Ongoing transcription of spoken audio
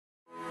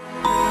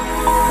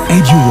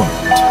Eduworld.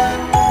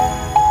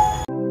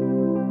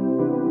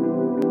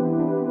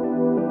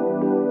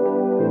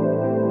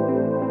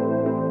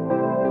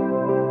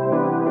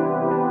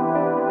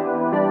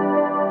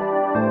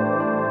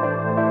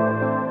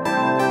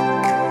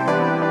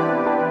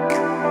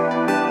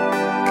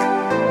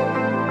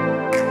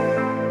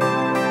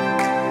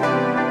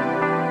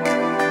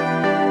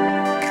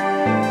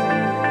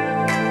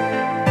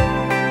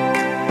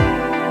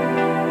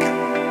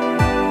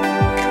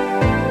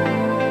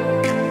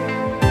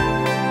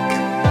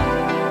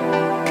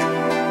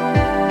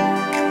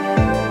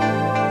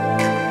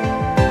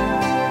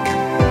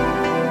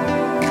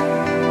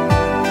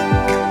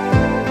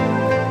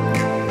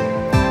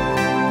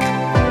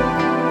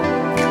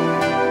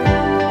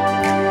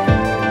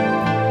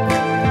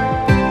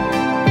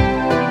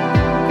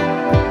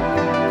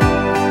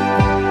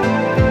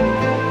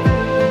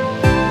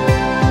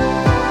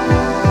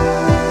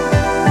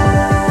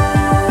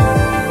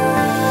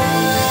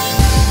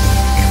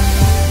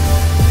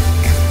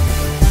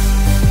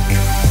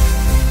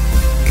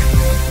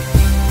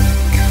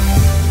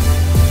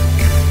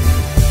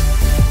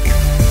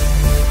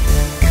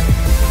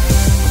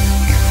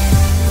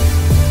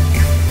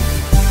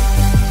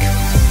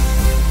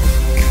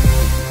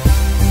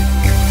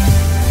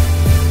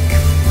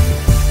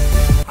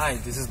 Hi,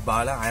 this is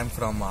Bala. I am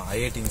from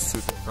IIT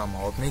Institute from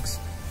Optics.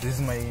 This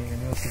is my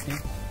university.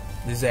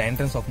 This is the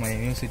entrance of my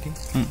university.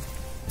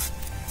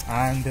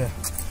 And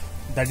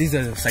that is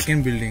the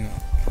second building.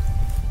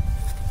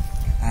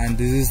 And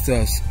this is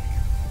the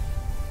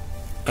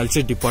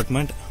culture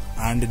department.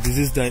 And this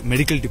is the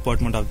medical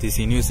department of this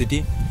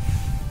university.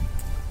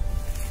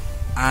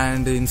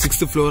 And in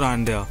 6th floor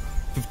and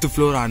 5th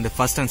floor and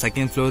 1st and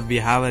 2nd floor we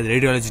have a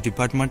radiology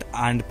department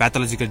and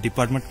pathological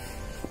department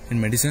in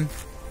medicine.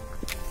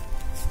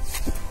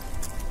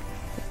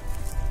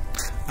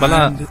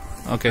 And,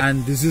 okay.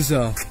 And this is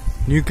a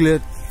nuclear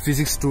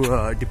physics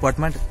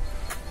department.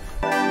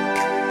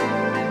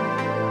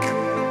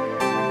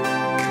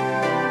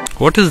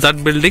 What is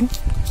that building?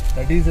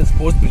 That is a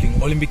sports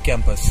building, Olympic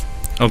campus.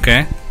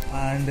 Okay.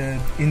 And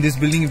in this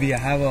building we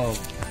have a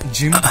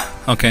gym.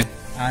 Okay.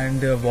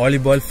 And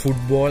volleyball,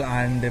 football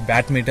and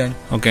badminton.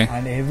 Okay.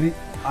 And every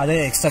other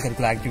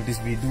extracurricular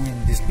activities we do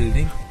in this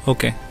building.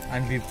 Okay.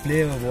 And we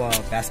play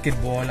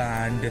basketball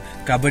and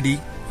kabaddi.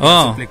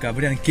 Oh. We play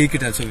kabaddi and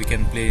cricket also we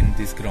can play in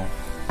this ground.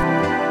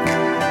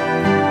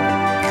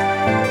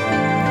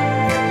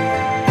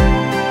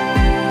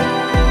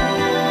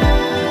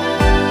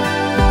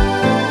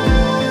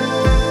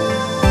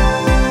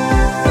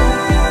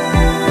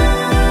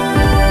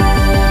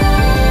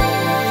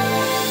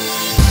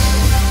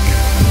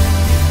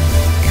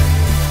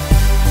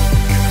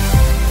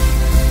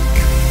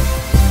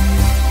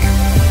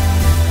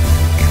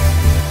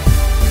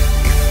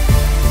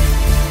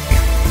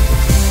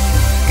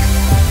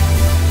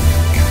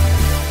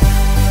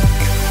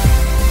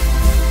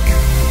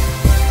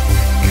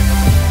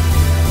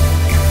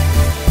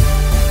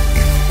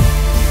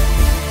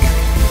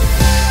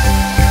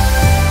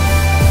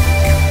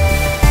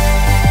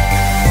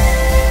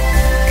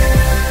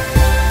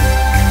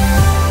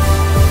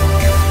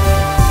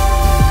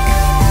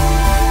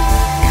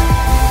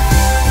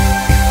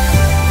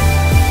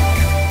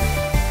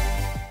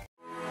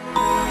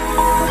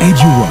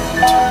 Eduworld.